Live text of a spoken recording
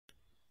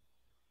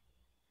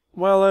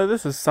Well,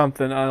 this is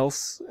something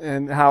else,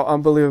 and how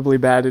unbelievably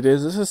bad it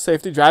is. This is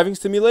Safety Driving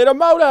Simulator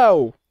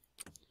Moto!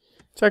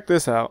 Check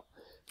this out.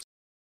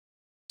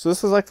 So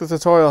this is like the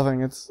tutorial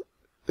thing. It's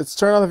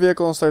turn on the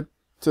vehicle and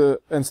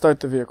start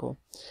the vehicle.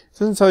 It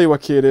doesn't tell you what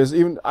key it is.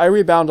 Even I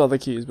rebound all the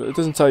keys, but it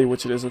doesn't tell you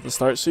which it is at the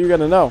start, so you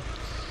gotta know.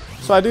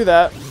 So I do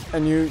that,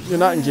 and you're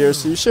not in gear,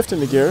 so you shift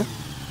into gear.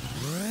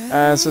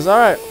 And it says,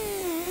 alright,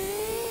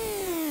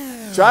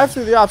 drive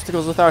through the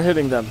obstacles without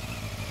hitting them.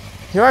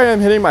 Here I am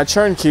hitting my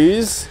churn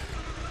keys.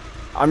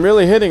 I'm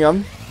really hitting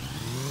them.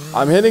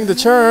 I'm hitting the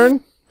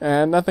churn,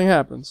 and nothing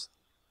happens.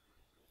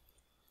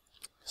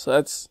 So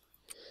that's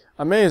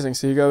amazing.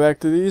 So you go back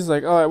to these,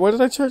 like, alright, what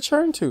did I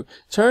churn to?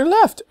 Churn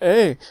left,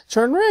 A.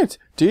 Churn right,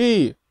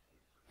 D.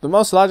 The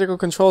most logical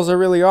controls there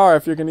really are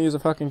if you're going to use a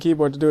fucking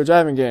keyboard to do a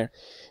driving game.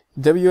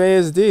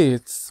 WASD,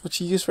 it's what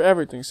you use for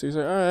everything. So you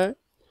say, alright.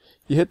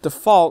 You hit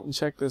default and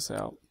check this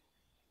out.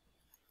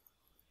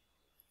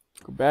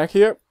 Go back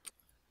here.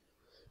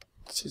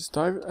 Jeez,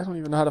 I don't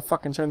even know how to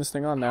fucking turn this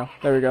thing on now.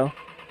 There we go.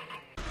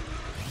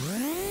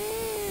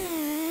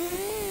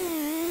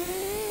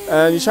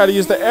 And you try to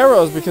use the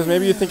arrows because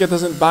maybe you think it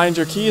doesn't bind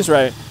your keys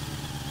right.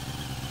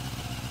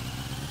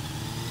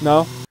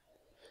 No.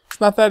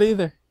 It's not that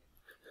either.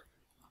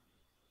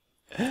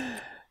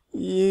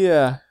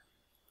 Yeah.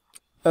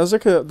 Those are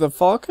the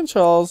default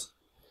controls.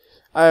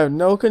 I have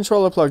no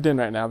controller plugged in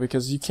right now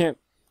because you can't...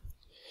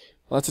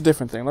 Well, that's a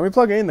different thing. Let me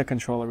plug in the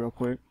controller real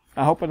quick.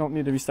 I hope I don't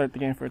need to restart the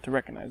game for it to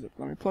recognize it.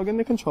 Let me plug in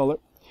the controller.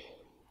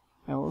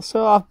 And we'll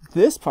show off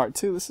this part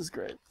too. This is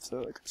great.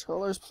 So the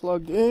controller's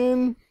plugged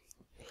in.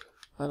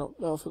 I don't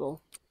know if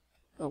it'll...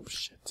 Oh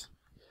shit.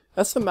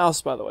 That's the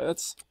mouse, by the way.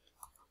 That's...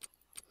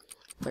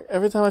 Like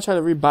every time I try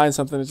to rebind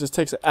something, it just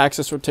takes an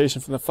axis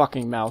rotation from the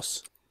fucking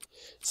mouse.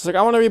 It's like,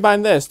 I want to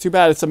rebind this. Too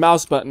bad it's a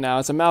mouse button now.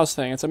 It's a mouse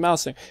thing. It's a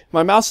mouse thing.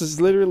 My mouse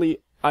is literally...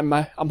 I'm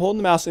holding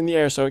the mouse in the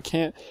air so it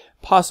can't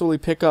possibly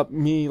pick up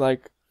me,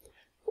 like,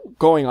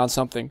 going on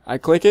something. I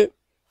click it.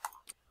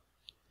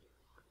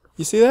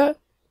 You see that?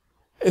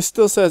 It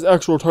still says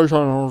X rotation.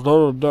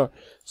 So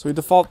we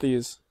default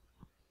these.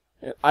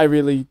 I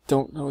really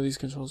don't know these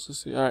controls to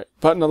see. Alright,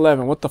 button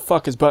 11. What the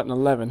fuck is button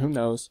 11? Who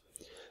knows?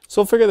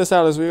 So we'll figure this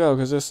out as we go,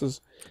 because this is...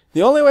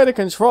 The only way to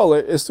control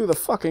it is through the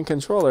fucking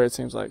controller, it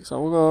seems like.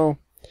 So we'll go...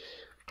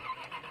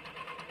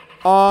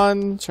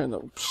 On. Turn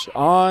the...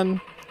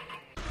 On.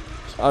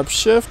 Up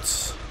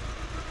shift.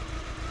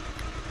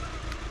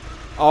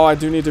 Oh, I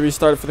do need to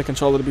restart it for the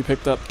controller to be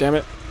picked up. Damn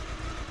it.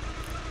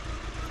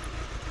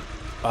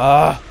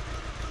 Ah.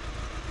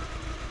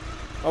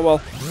 Oh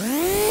well.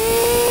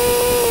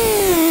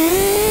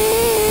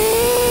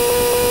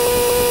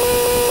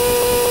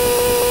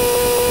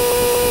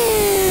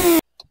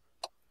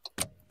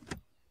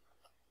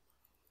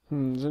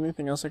 Is there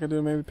anything else I could do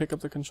to maybe pick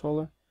up the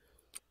controller?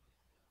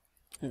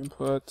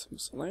 Input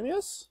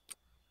miscellaneous?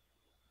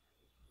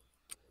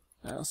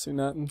 I don't see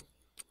nothing.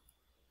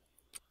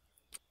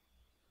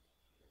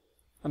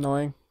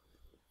 Annoying.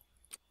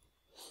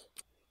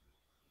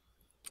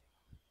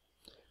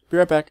 Be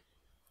right back.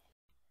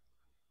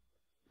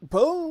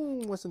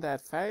 Boom! Wasn't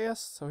that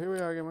fast? So here we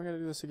are again. We're going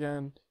to do this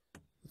again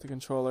with the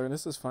controller. And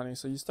this is funny.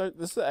 So you start...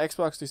 This is the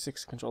Xbox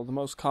 360 controller. The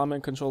most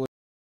common controller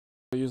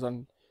used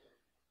on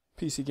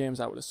PC games,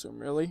 I would assume,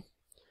 really.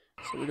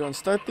 So we go and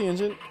start the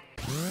engine.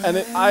 And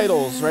it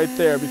idles right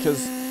there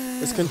because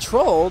it's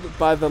controlled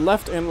by the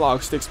left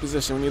analog stick's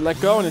position. When you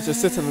let go and it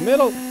just sits in the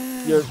middle,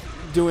 you're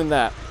doing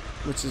that,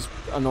 which is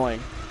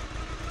annoying.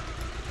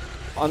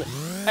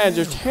 And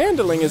your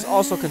handling is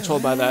also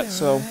controlled by that,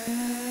 so,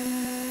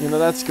 you know,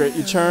 that's great.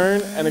 You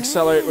turn and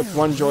accelerate with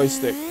one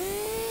joystick.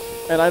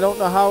 And I don't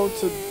know how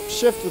to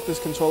shift with this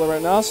controller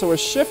right now, so we're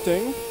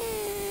shifting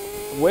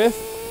with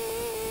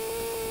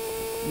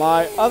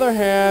my other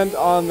hand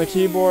on the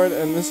keyboard,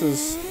 and this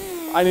is...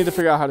 I need to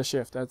figure out how to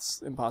shift.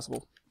 That's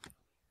impossible.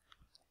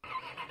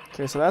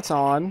 Okay, so that's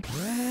on.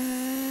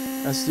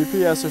 That's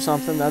GPS or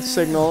something. That's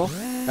signal.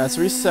 That's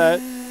reset.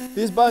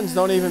 These buttons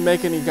don't even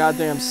make any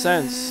goddamn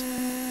sense.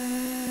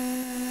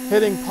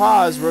 Hitting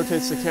pause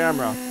rotates the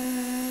camera.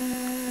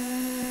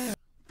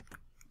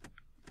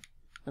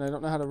 And I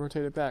don't know how to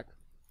rotate it back.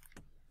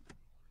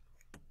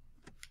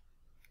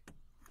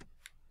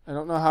 I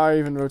don't know how I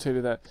even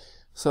rotated that.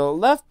 So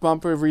left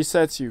bumper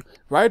resets you.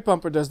 Right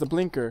bumper does the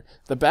blinker.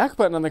 The back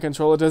button on the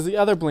controller does the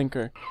other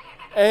blinker.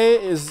 A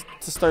is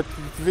to start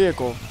the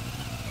vehicle.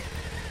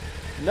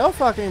 No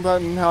fucking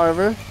button,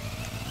 however,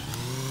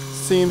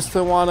 seems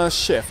to want to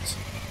shift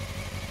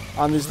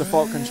on these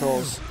default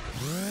controls.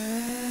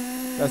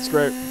 That's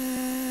great.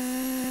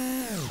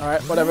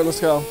 Alright, whatever,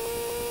 let's go.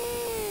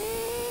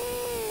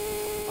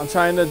 I'm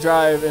trying to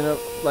drive in a,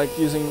 like,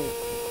 using,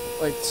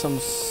 like, some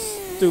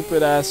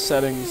stupid ass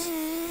settings.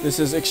 This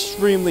is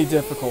extremely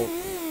difficult.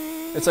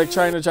 It's like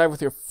trying to drive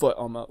with your foot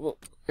almost. Well,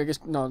 I guess,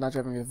 no, not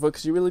driving with your foot,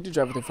 because you really do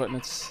drive with your foot, and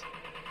it's...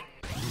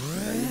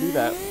 You do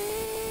that.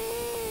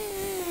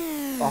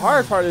 The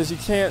hard part is you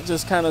can't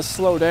just kind of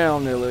slow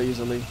down really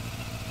easily.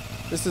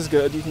 This is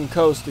good. You can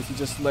coast if you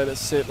just let it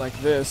sit like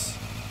this.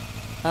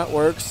 That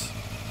works.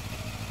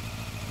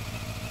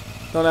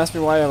 Don't ask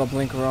me why I have a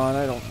blinker on,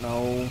 I don't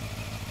know.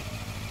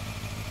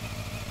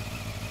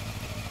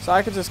 So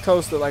I could just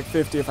coast at like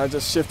 50 if I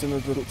just shift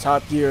into the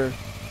top gear.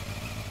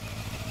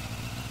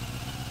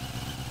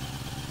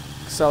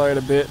 Accelerate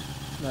a bit.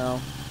 No.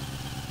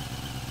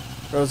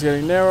 Road's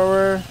getting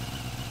narrower.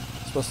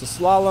 Supposed to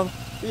slalom.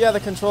 But yeah, the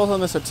controls on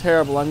this are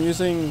terrible. I'm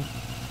using...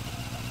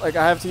 Like,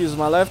 I have to use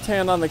my left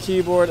hand on the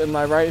keyboard and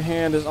my right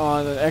hand is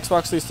on an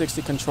Xbox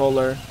 360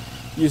 controller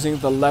using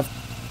the left...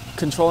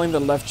 controlling the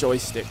left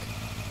joystick.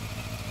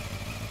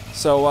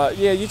 So,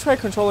 yeah, you try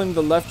controlling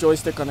the left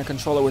joystick on a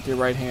controller with your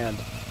right hand.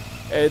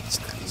 It's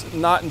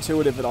not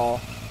intuitive at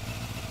all.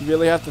 You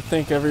really have to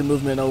think every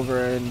movement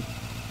over, and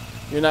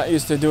you're not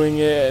used to doing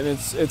it, and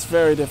it's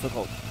very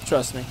difficult.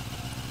 Trust me.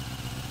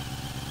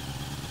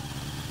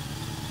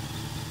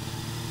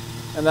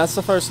 And that's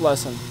the first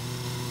lesson.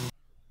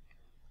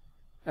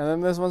 And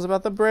then this one's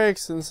about the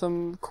brakes and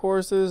some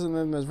courses, and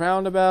then there's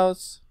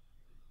roundabouts.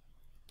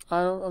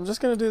 I'm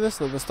just gonna do this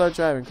though, to start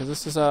driving, because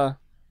this is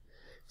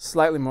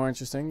slightly more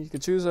interesting. You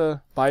could choose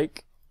a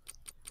bike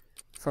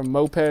from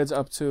mopeds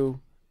up to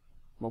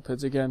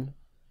mopeds again.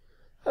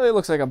 Oh, it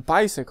looks like a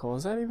bicycle.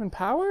 Is that even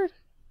powered?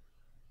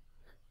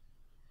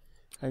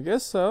 I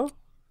guess so.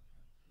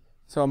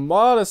 So a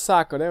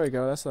motorcycle. There we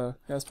go. That's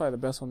probably the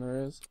best one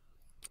there is.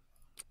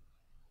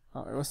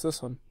 Oh, what's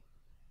this one?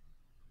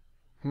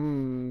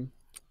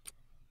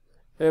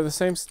 They have the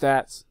same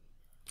stats.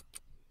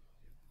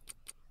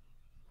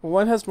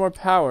 One has more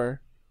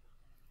power,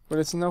 but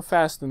it's no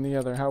faster than the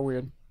other. How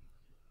weird.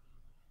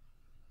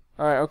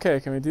 Alright, okay,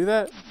 can we do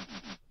that?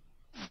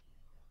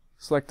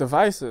 Select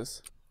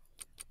devices.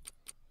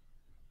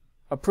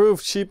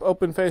 Approved cheap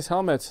open face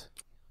helmet.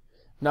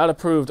 Not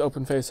approved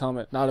open face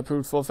helmet. Not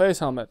approved full face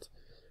helmet.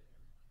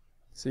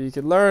 So you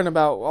could learn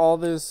about all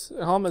this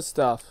helmet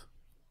stuff.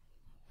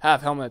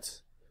 Have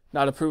helmets.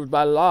 Not approved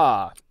by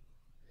law.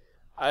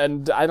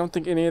 And I don't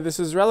think any of this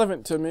is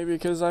relevant to me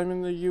because I'm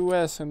in the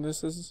US and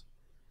this is...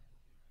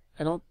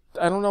 I don't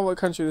know what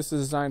country this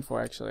is designed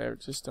for actually. I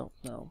just don't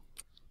know.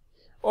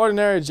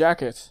 Ordinary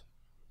jacket.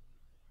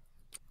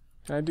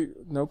 Can I do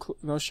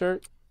no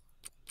shirt?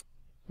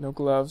 No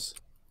gloves.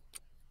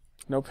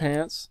 No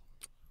pants.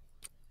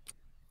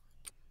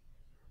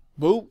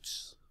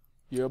 Boots.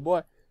 Yeah,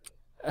 boy.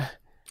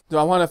 Do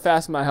I want to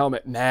fasten my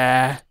helmet?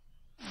 Nah.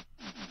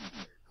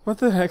 What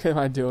the heck am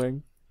I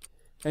doing?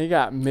 And you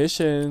got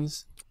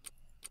missions.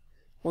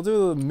 We'll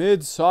do the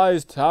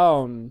mid-sized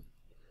town.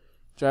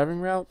 Driving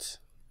route.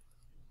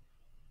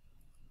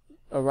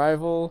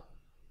 Arrival.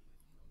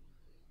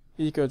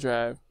 Eco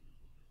drive.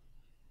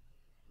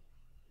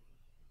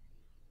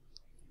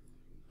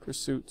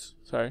 Pursuits.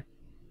 Sorry.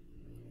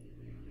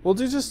 We'll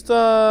do just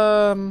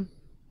driving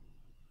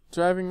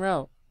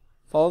route.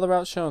 Follow the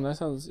route shown. That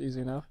sounds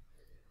easy enough.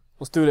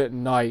 Let's do it at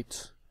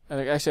night. And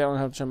actually, I don't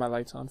have to turn my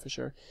lights on for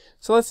sure.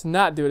 So let's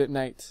not do it at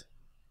night.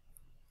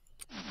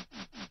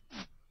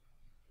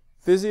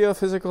 Physical.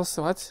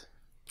 What?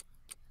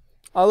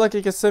 Oh look,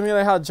 you can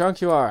simulate how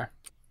drunk you are.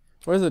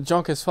 Where's the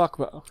drunk as fuck,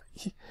 bro?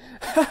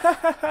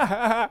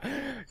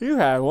 You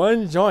had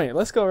one joint.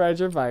 Let's go ride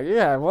your bike. You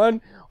had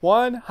one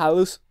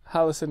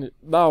hallucination.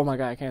 Oh my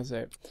god, I can't say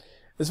it.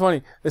 It's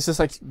funny. It's just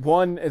like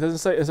one. It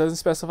doesn't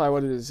specify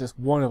what it is. Just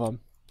one of them.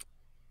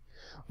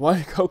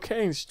 One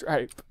cocaine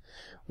stripe.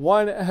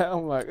 One.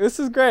 Oh my. This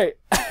is great.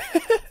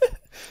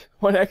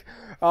 One.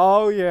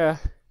 Oh yeah.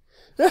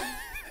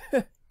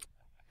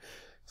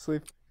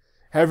 Sleep.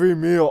 Heavy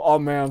meal. Oh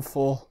man,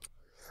 full.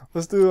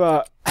 Let's do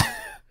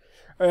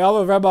Hey, I'm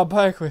gonna ride my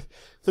bike with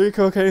 3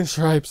 cocaine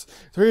stripes,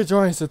 3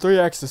 joints, and 3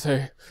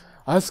 ecstasy.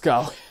 Let's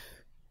go.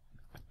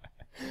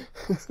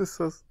 This is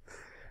so...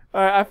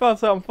 Alright, I found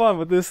something fun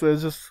with this.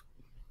 It's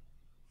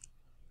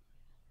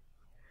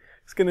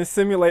gonna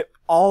simulate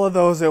all of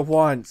those at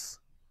once.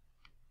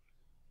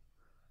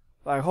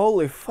 Like,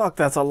 holy fuck,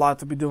 that's a lot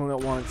to be doing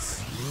at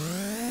once.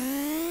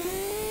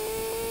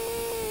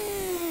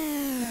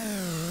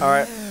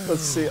 Alright, let's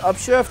see.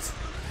 Upshift.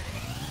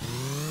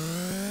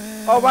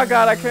 Oh my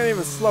god, I can't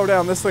even slow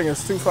down. This thing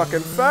is too fucking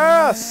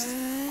fast.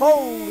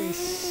 Holy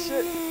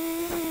shit.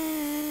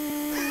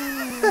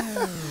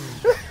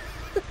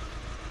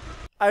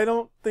 I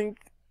don't think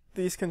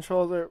these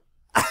controls are...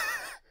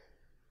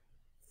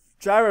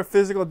 Driver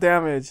physical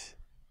damage.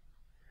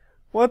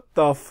 What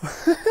the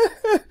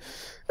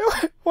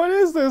What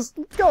is this?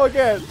 Let's go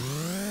again.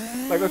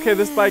 Like, okay,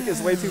 this bike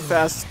is way too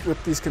fast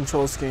with these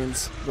control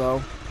schemes, though.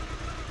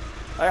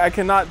 I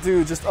cannot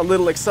do just a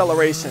little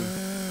acceleration.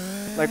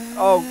 Like,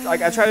 oh,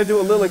 like I try to do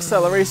a little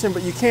acceleration,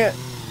 but you can't.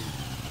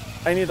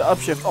 I need to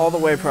upshift all the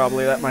way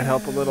probably. That might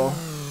help a little.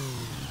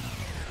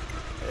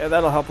 Yeah,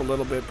 that'll help a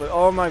little bit. But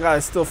oh my god,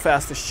 it's still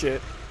fast as shit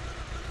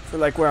for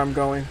like where I'm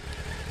going.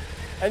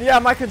 And yeah,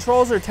 my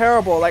controls are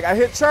terrible. Like I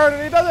hit churn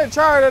and he doesn't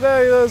churn and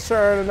then he does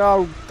churn and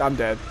oh, I'm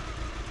dead.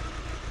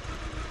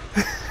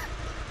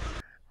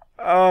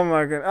 Oh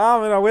my god. Oh,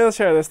 I'm in a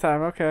wheelchair this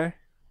time. Okay.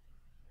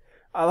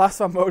 I lost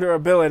my motor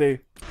ability.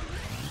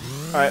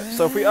 Alright,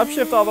 so if we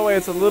upshift all the way,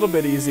 it's a little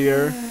bit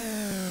easier.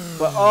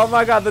 But oh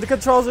my god, the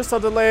controls are so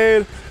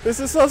delayed.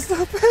 This is so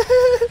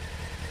stupid.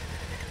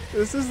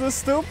 This is the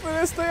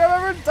stupidest thing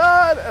I've ever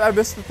done! And I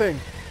missed the thing.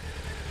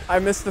 I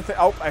missed the thing.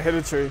 Oh, I hit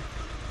a tree.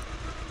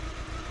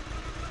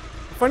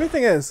 The funny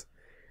thing is,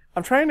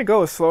 I'm trying to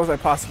go as slow as I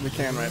possibly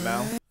can right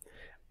now.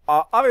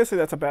 Obviously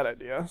that's a bad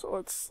idea, so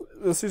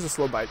let's use a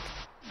slow bike.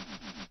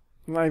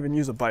 Not even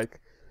use a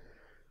bike.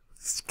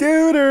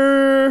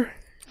 Scooter!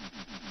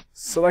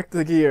 Select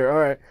the gear,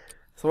 alright.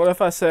 So what if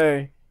I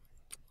say,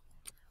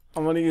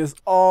 I'm gonna use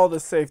all the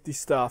safety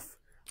stuff.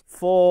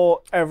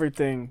 Full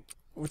everything.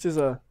 Which is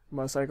a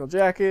motorcycle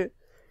jacket,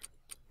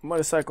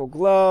 motorcycle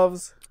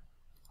gloves,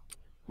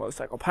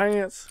 motorcycle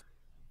pants,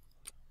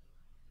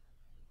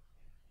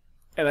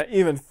 and I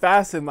even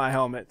fastened my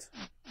helmet.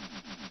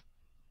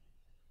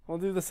 We'll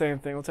do the same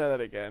thing. We'll try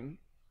that again.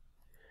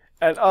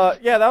 And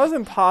yeah, that was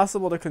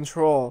impossible to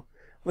control.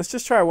 Let's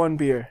just try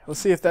WhyBeAre. Let's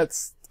see if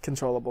that's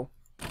controllable.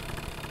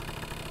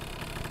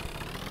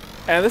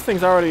 And this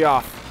thing's already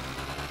off.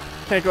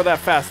 Can't go that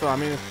fast though. I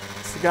mean,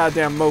 it's a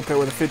goddamn moped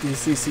with a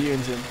 50cc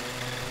engine.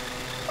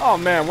 Oh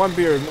man,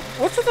 WhyBeAre.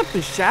 What's with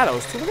these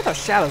shadows? Dude, look at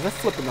those shadows. They're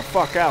flipping the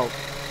fuck out.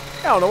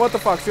 I don't know what the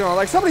fuck's going on.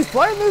 Like somebody's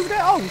playing this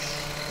game. Oh,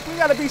 we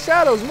gotta be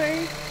shadows,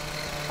 man.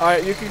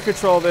 Alright, you can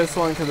control this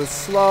one because it's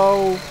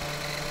slow.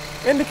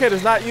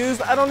 Indicators not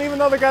used. I don't even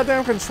know the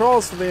goddamn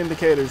controls for the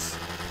indicators.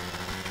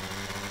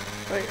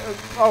 Like,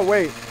 oh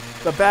wait.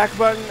 The back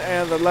button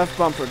and the left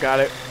bumper. Got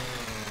it.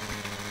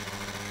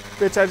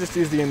 Bitch, I just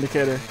used the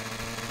indicator.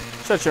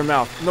 Shut your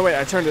mouth. No, wait,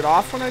 I turned it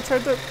off when I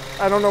tried to...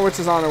 I don't know which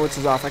is on or which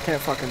is off. I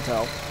can't fucking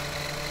tell.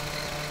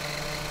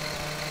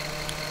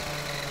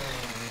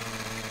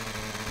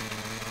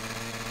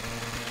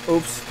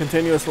 Oops,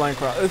 continuous line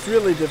cross. It's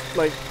really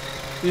like,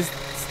 these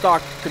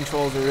stock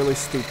controls are really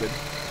stupid.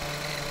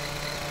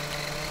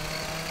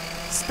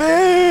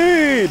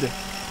 Speed!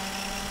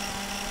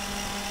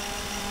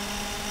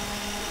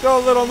 Go,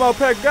 little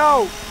moped,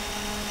 go!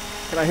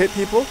 Can I hit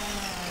people?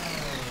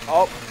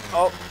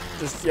 Oh,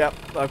 just, yep,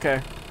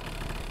 okay.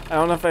 I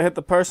don't know if I hit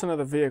the person or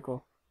the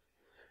vehicle.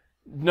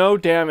 No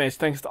damage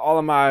thanks to all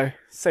of my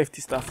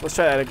safety stuff. Let's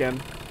try that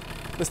again.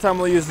 This time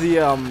we'll use the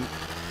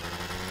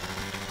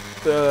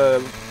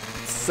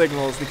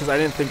signals because I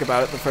didn't think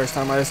about it the first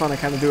time. I just want to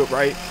kind of do it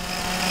right.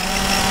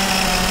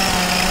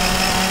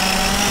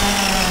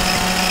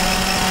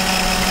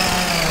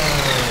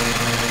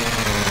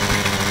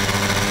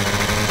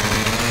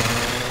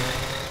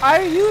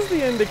 I use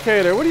the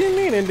indicator. What do you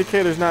mean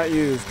indicator's not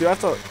used? Do I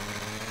have to...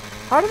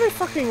 How do they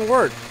fucking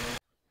work?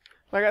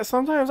 Like,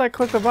 sometimes I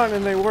click the button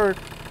and they work.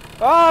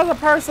 Oh, the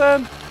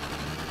person!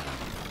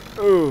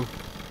 Ooh.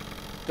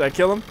 Did I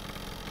kill him?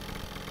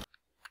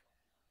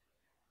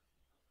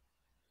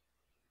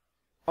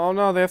 Oh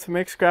no, they have to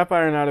make scrap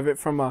iron out of it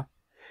from a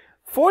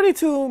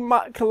 42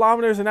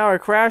 kilometers an hour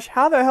crash.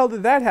 How the hell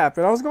did that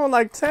happen? I was going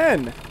like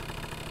 10.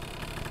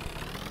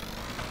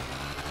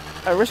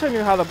 I wish I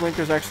knew how the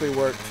blinkers actually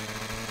worked.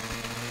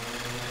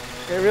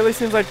 It really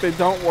seems like they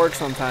don't work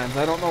sometimes.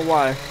 I don't know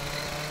why.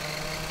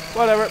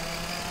 Whatever.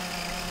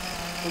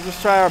 We'll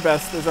just try our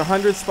best. There's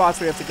 100 spots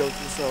we have to go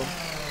through, so...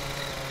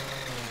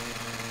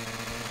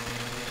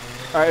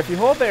 Alright, if you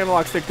hold the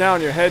analog stick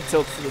down, your head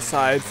tilts to the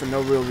side for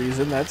no real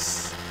reason.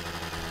 That's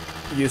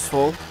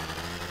useful.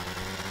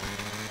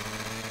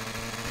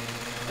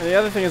 And the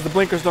other thing is the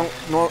blinkers don't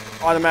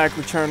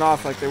automatically turn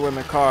off like they would in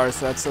the car,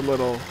 so that's a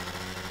little...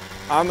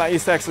 I'm not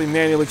used to actually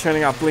manually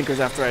turning off blinkers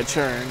after I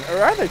turn.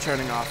 Or are they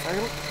turning off?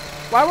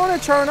 Why won't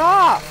it turn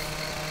off?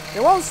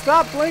 It won't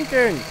stop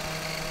blinking.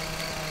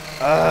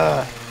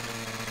 Ugh.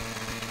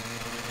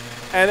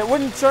 And it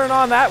wouldn't turn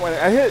on that way.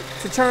 I hit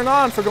to turn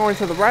on for going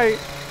to the right.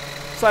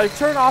 So I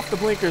turn off the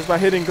blinkers by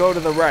hitting go to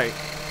the right.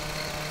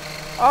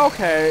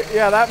 Okay,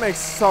 yeah, that makes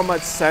so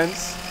much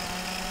sense.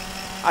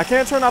 I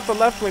can't turn off the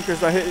left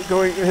blinkers by hitting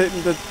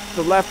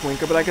the left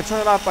blinker, but I can turn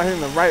it off by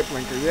hitting the right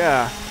blinker,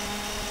 yeah.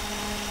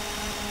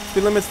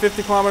 Speed limit's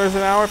 50 kilometers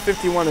an hour,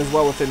 51 is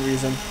well within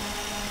reason.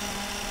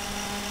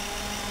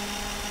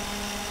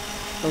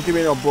 Don't give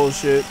me no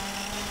bullshit.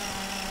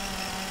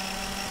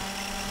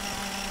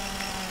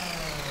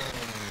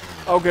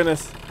 Oh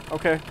goodness.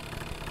 Okay.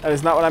 That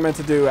is not what I meant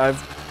to do. I'm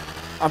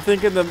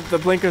thinking the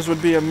blinkers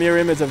would be a mirror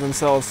image of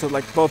themselves, so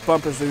like both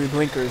bumpers would be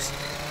blinkers.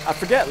 I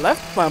forget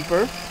left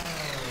bumper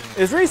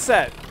is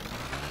reset.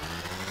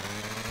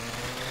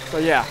 So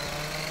yeah.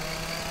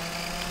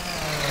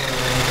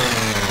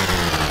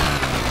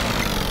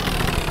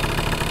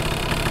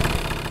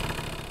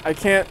 I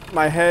can't,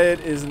 my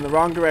head is in the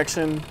wrong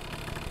direction.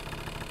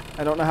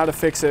 I don't know how to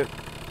fix it.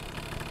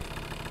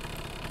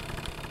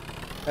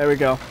 There we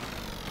go.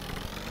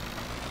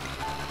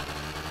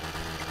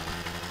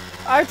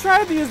 I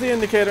tried to use the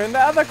indicator and the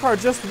other car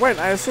just went.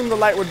 I assumed the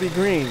light would be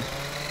green.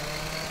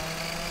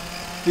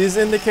 These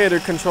indicator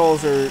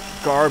controls are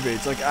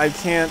garbage. Like, I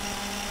can't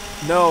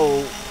know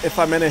if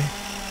I'm in a...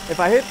 If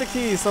I hit the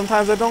keys,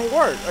 sometimes it don't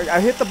work. Like, I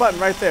hit the button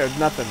right there,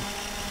 nothing.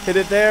 Hit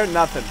it there,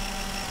 nothing.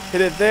 Hit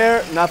it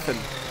there, nothing.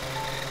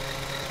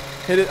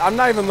 Hit it... I'm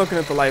not even looking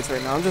at the lights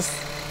right now. I'm just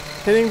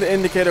hitting the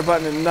indicator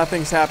button and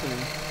nothing's happening.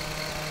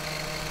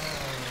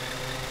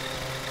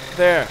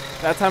 There.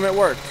 That time it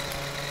worked.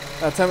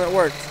 That time it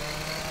worked.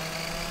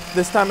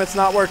 This time it's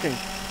not working.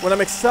 When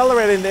I'm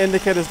accelerating, the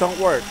indicators don't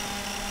work.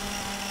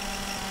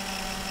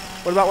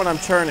 What about when I'm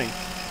churning?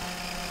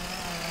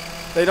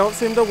 They don't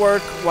seem to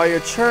work while you're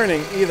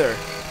churning either.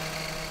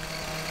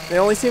 They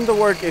only seem to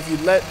work if you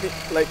let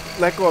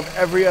go of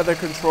every other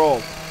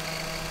control.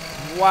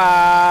 Wow.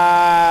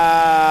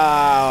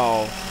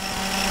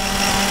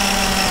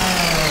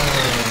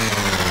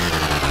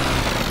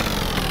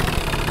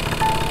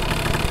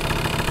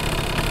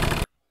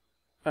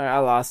 Alright, I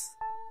lost.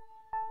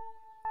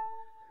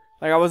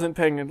 Like, I wasn't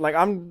paying, like,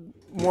 I'm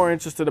more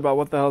interested about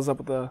what the hell's up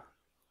with the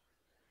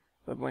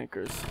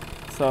blinkers.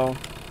 So,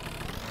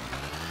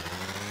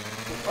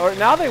 or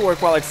now they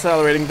work while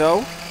accelerating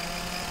though.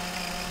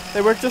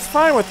 They work just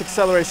fine with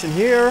acceleration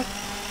here.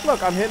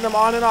 Look, I'm hitting them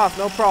on and off,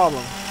 no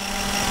problem.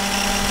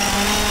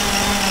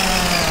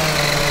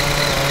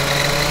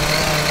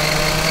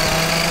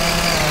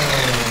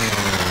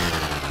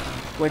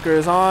 Blinker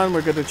is on,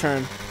 we're good to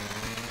turn.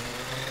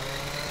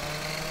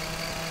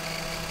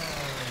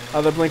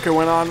 Other blinker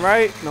went on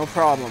right, no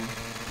problem.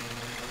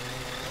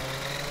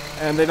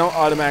 And they don't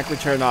automatically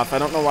turn off. I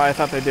don't know why, I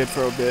thought they did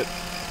for a bit.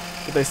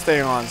 But they stay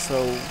on,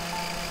 so...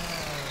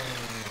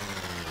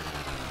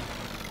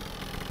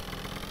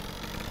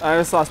 I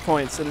just lost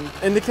points, and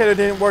indicator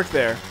didn't work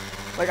there.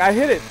 Like, I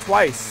hit it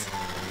twice.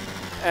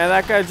 And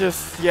that guy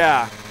just,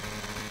 yeah.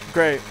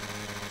 Great.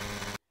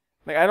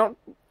 Like, I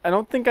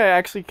don't think I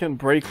actually can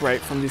brake right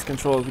from these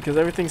controls, because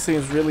everything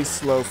seems really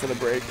slow for the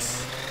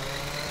brakes.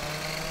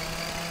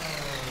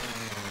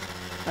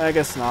 I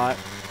guess not.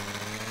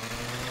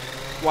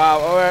 Wow,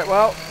 alright,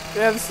 well,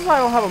 yeah, this is why I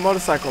don't have a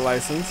motorcycle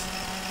license.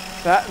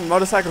 That and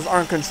motorcycles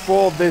aren't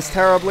controlled this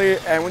terribly,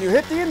 and when you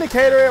hit the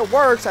indicator, it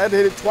works. I had to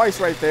hit it twice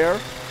right there.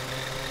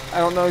 I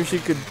don't know if you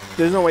could,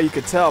 there's no way you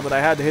could tell, but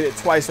I had to hit it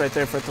twice right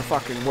there for it to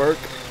fucking work.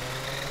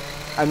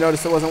 I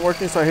noticed it wasn't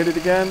working, so I hit it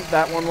again.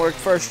 That one worked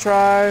first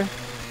try.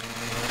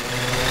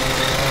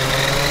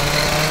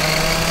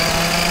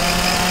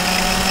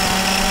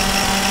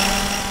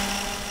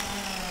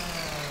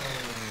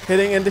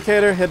 Hitting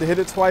indicator, had to hit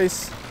it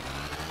twice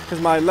because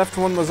my left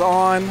one was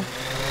on.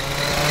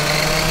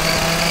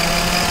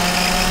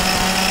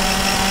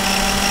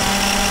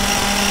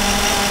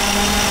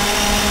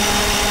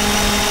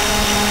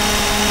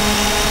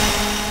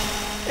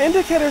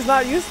 Indicator's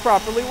not used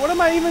properly. What am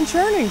I even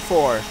churning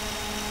for?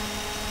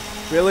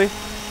 Really?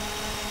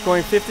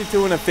 Going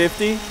 52 and a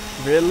 50?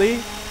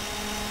 Really?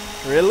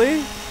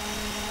 Really?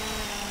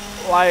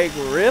 Like,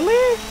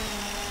 really?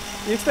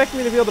 You expect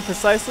me to be able to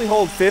precisely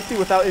hold 50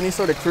 without any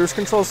sort of cruise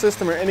control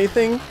system or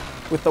anything?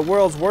 With the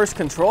world's worst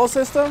control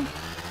system?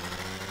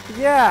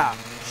 Yeah,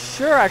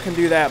 sure I can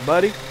do that,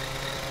 buddy.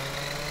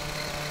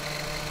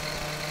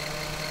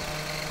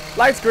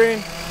 Lights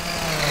green.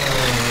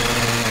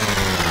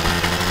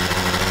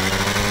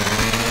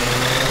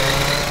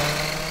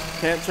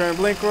 Can't turn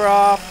blinker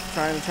off.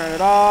 Trying to turn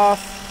it off.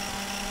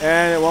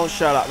 And it won't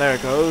shut up. There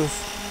it goes.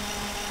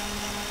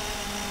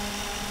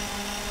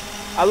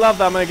 I love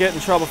that I'm going to get in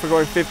trouble for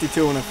going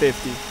 52 and a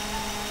 50.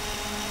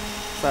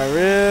 So I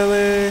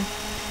really...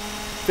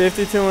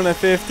 52 and a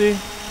 50?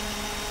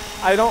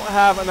 I don't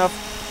have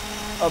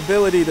enough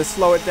ability to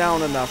slow it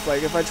down enough.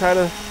 Like, if I try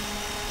to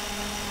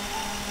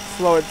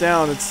slow it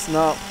down, it's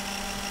not...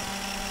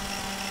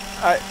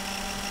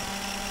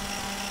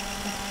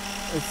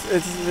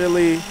 It's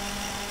really...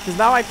 Because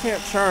now I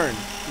can't churn,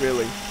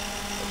 really.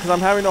 Because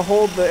I'm having to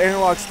hold the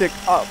analog stick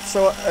up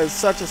so at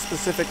such a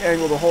specific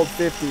angle to hold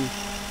 50.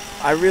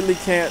 I really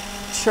can't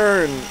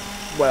churn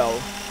well.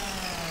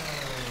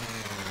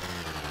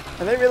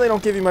 And they really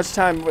don't give you much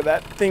time where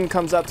that thing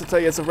comes up to tell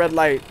you it's a red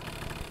light.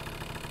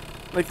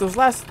 Like, those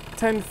last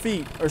 10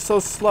 feet are so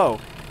slow.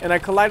 And I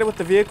collided with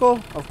the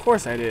vehicle? Of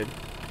course I did.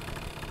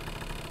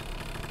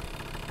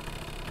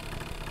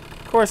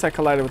 Of course I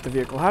collided with the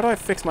vehicle. How do I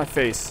fix my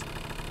face?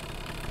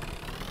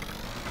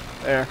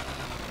 There.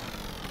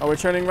 Oh, we're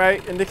turning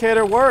right.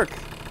 Indicator, work.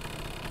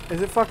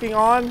 Is it fucking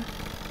on?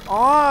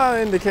 On,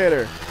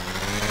 indicator.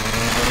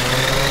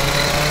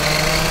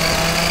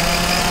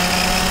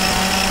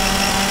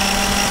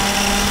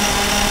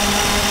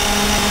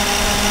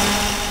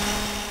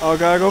 Oh,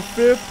 gotta go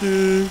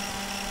 50.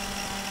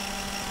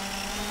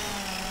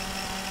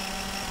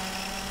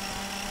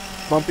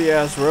 Bumpy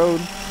ass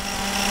road.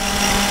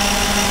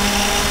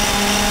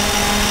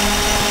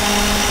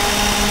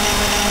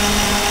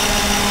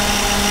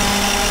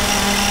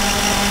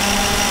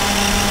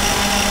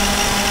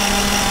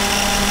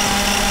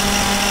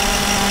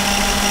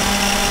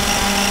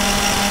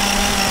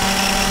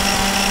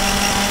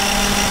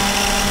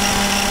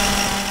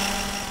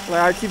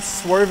 Like, I keep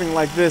swerving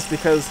like this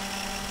because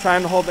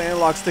trying to hold the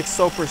analog stick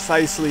so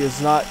precisely is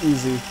not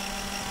easy.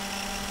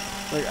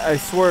 Like, I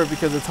swerve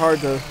because it's hard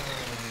to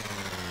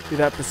be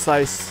that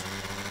precise.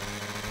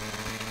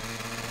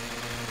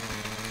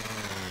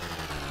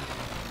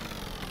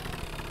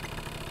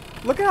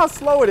 Look at how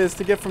slow it is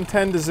to get from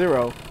 10 to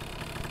 0.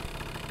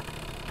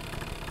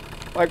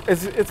 Like,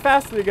 it's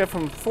faster to get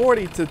from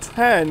 40 to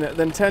 10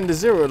 than 10 to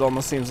 0, it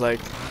almost seems like.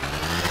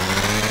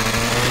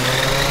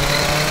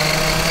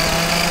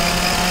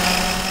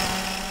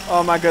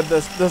 Oh my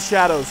goodness, those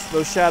shadows.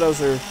 Those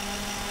shadows are...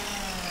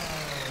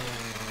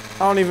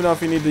 I don't even know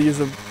if you need to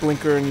use a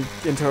blinker and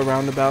into a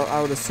roundabout.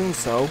 I would assume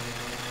so.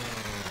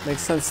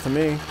 Makes sense to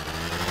me.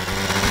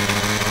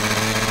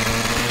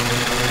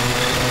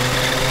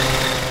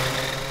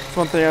 It's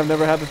one thing I've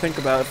never had to think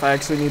about, if I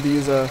actually need to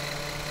use a...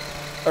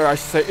 or I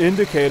should say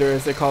indicator,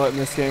 as they call it in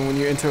this game, when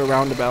you enter a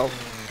roundabout.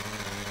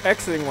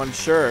 Exiting one,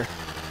 sure.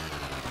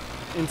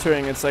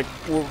 Entering, it's like,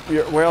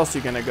 where else are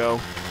you gonna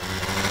go?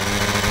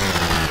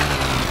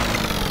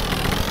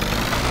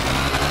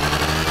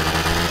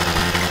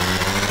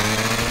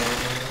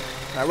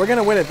 Alright, we're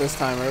gonna win it this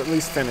time, or at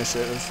least finish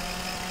it. It's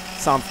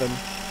something.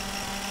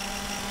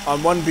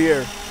 On one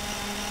beer.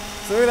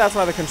 So maybe that's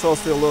why the controls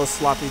feel a little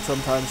sloppy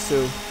sometimes,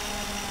 too.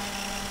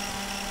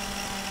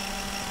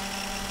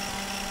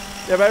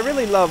 Yeah, but I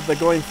really love that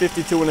going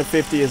 52 and a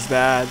 50 is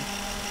bad.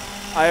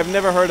 I have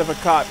never heard of a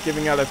cop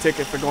giving out a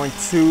ticket for going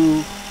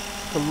 2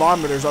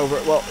 kilometers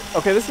over. Well,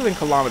 okay, this is in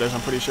kilometers,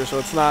 I'm pretty sure, so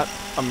it's not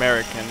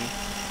American.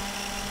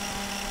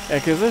 Yeah,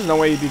 because there's no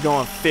way you'd be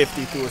going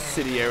 50 through a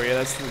city area.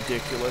 That's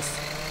ridiculous.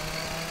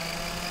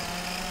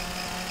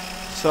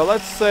 So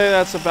let's say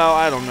that's about,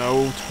 I don't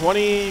know,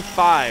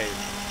 25.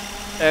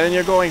 And then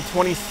you're going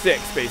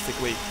 26,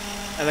 basically.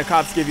 And the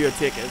cops give you a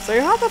ticket. So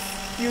how the f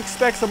do you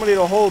expect somebody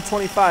to hold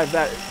 25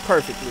 that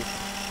perfectly?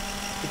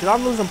 Because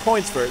I'm losing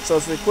points for it, so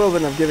it's the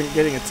equivalent of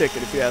getting a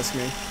ticket, if you ask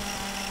me.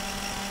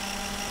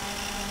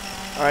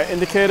 Alright,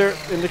 indicator,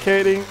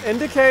 indicating,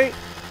 indicate!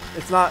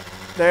 It's not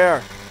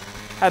there.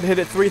 Had to hit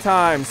it 3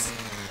 times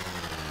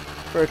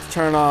for it to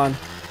turn on.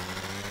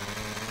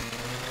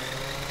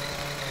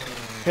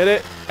 Hit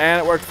it, and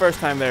it worked first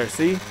time there,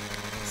 see?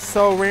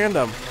 So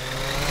random.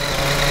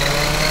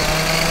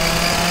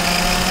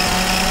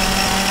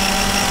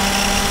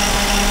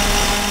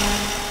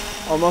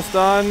 Almost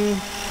done.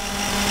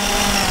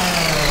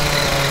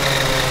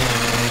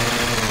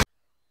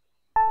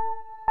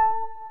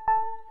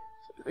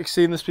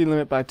 Exceeding the speed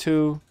limit by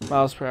 2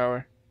 miles per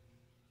hour.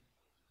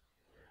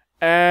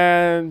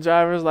 And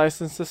driver's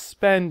license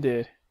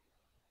suspended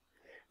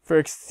for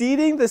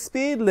exceeding the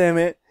speed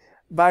limit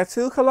by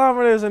 2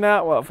 kilometers an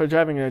hour. Well, for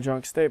driving in a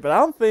drunk state, but I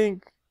don't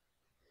think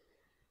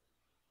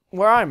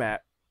where I'm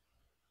at.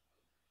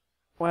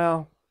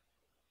 Well,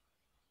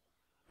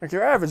 like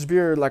your average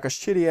beer, like a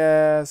shitty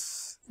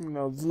ass, you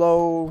know,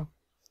 low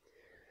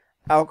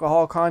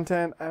alcohol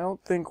content, I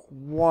don't think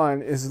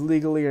 1 is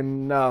legally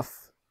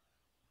enough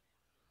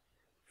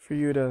for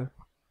you to...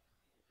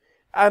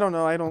 I don't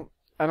know, I don't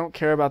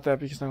care about that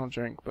because I don't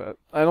drink, but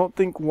I don't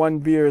think 1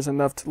 beer is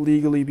enough to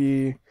legally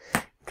be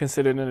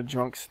considered in a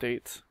drunk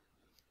state.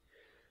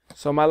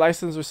 So my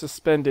license was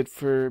suspended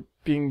for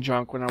being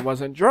drunk when I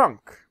wasn't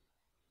drunk.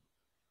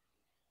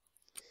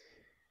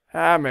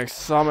 That makes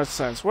so much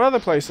sense. What other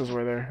places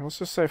were there? Let's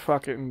just say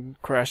fuck it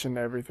and crash into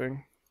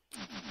everything.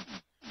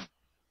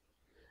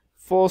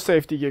 Full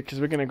safety gear because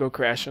we're going to go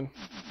crashing.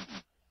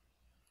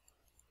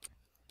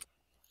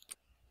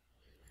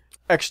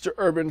 Extra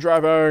urban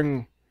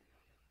driving.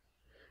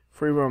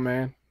 Free roam,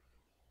 man.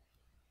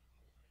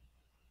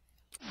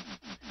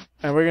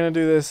 And we're going to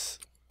do this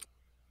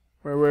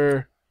where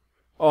we're...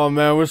 Oh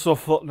man, we're so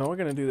full. No, we're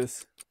going to do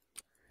this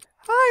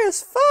high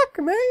as fuck,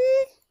 man.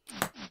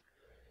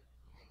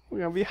 We're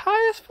gonna be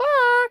high as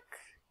fuck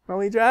when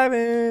we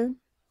driving.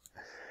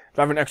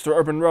 Driving extra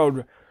urban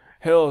road,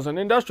 hills, and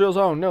industrial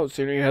zone. Note,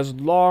 scenery has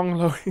long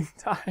loading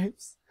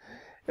times.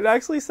 It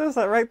actually says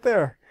that right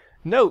there.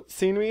 Note,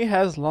 scenery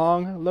has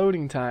long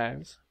loading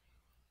times.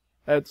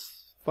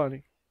 That's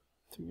funny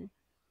to me.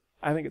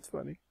 I think it's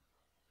funny.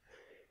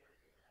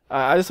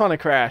 I just want to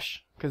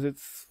crash because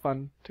it's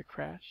fun to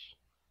crash.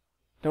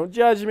 Don't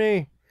judge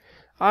me.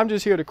 I'm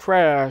just here to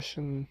crash,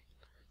 and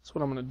that's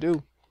what I'm gonna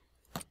do.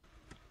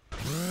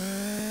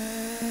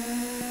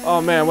 Oh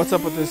man, what's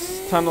up with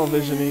this tunnel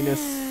visioniness?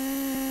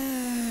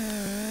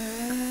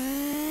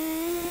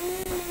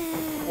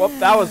 Whoop,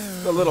 that was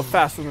a little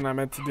faster than I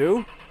meant to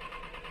do.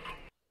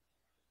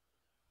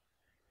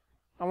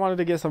 I wanted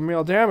to get some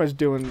real damage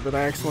doing, but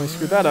I accidentally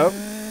screwed that up.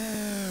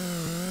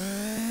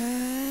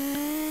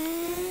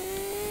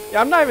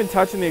 Yeah, I'm not even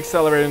touching the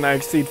accelerator and I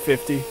exceed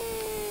 50.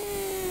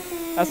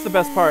 That's the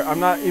best part. I'm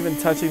not even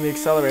touching the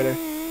accelerator.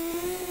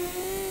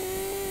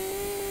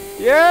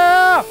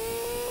 Yeah!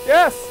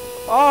 Yes!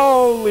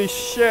 Holy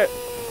shit.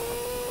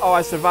 Oh,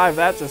 I survived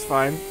that just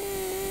fine.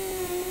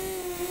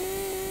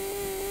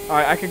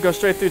 Alright, I can go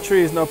straight through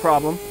trees, no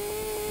problem.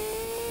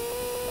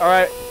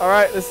 Alright,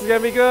 this is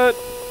gonna be good.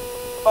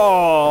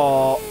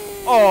 Oh,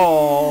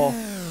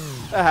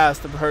 that has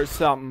to hurt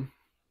something.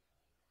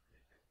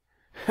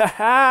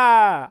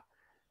 Haha!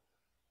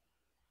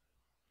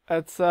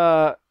 That's,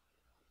 I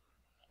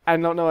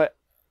don't know what,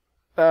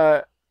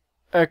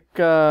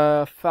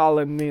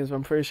 ekphalin means, but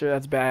I'm pretty sure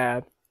that's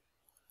bad.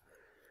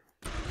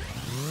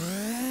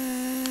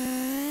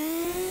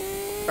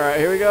 Alright,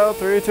 here we go.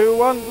 3, 2,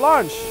 1,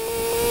 launch!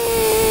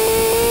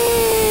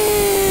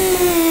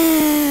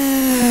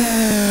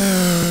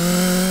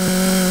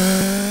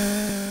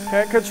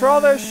 Can't control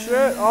this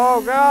shit!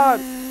 Oh god!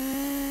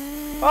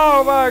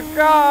 Oh my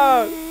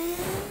god!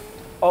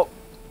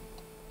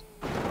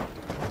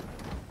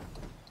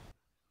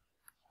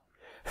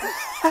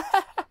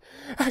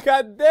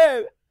 got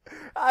dead.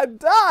 I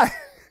died.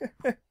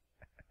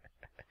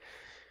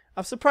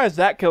 I'm surprised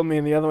that killed me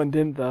and the other one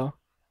didn't, though.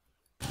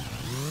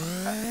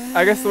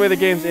 I guess the way the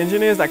game's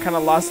engine is, I kind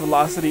of lost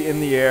velocity in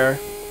the air.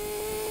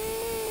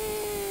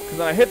 Because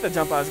when I hit the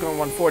jump, I was going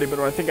 140, but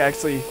when I think I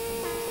actually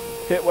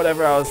hit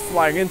whatever I was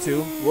flying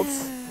into,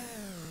 whoops.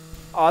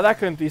 Oh, that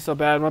couldn't be so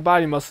bad. My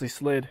body mostly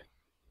slid.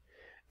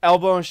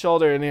 Elbow and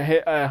shoulder, and I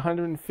hit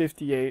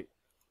 158.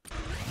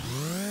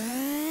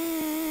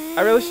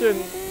 I really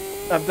shouldn't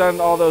have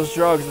done all those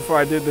drugs before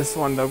I did this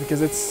one, though,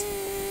 because its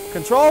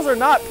controls are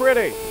not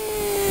pretty.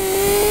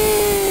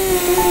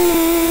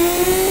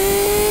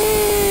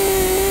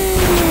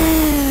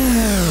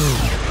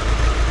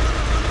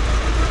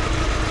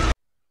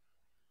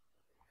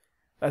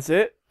 That's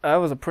it? That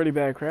was a pretty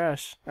bad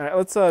crash. Alright,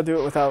 let's do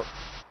it without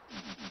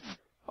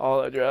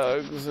all the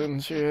drugs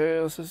and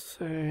shit. Let's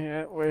just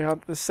wait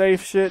out the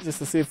safe shit just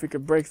to see if we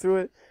could break through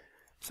it.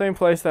 Same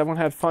place, that one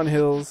had fun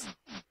hills.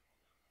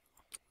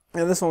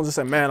 And this one will just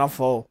say, man, I'm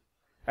full.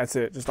 That's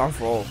it, just I'm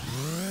full.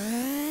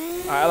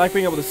 I like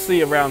being able to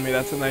see around me,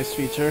 that's a nice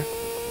feature.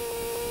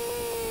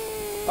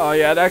 Oh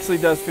yeah, it actually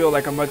does feel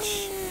like a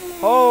much,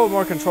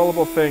 more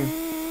controllable thing.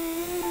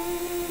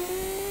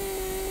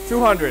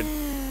 200.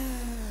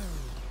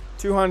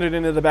 200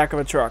 into the back of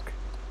a truck.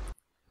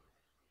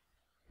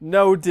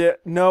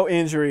 No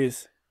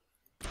injuries.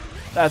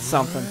 That's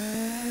something.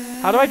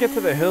 How do I get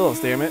to the hills,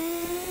 damn it?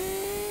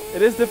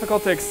 It is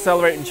difficult to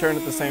accelerate and turn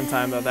at the same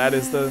time, though. That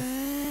is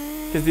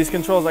because these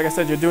controls, like I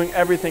said, you're doing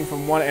everything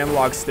from one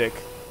analog stick.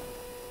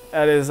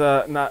 That is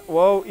not,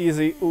 whoa,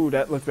 easy. Ooh,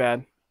 that looked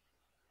bad.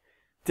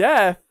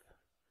 Death?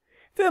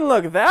 Didn't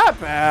look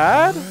that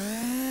bad.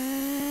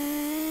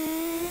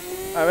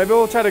 Alright, maybe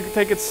we'll try to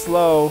take it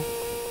slow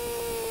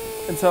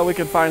until we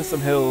can find some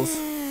hills.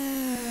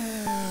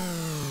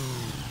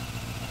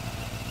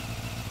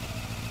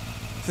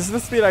 This is the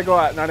speed I go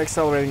at, not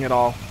accelerating at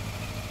all.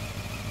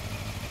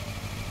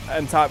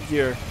 And top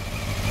gear.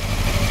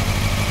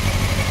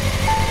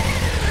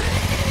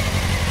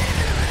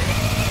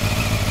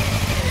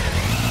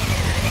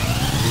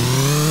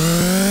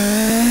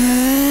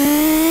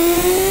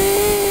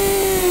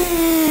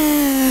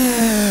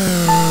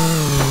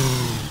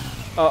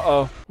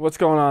 Uh-oh. What's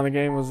going on? The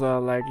game was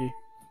laggy.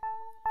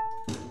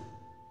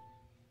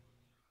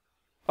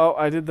 Oh,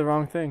 I did the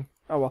wrong thing.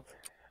 Oh well.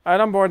 Alright,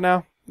 I'm bored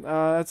now.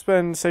 That's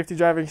been Safety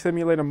Driving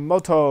Simulator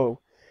Moto,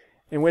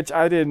 in which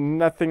I did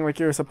nothing like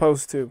you're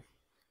supposed to.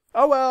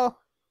 Oh well.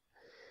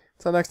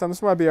 Until next time, this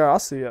is WhyBeAre. I'll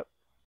see ya.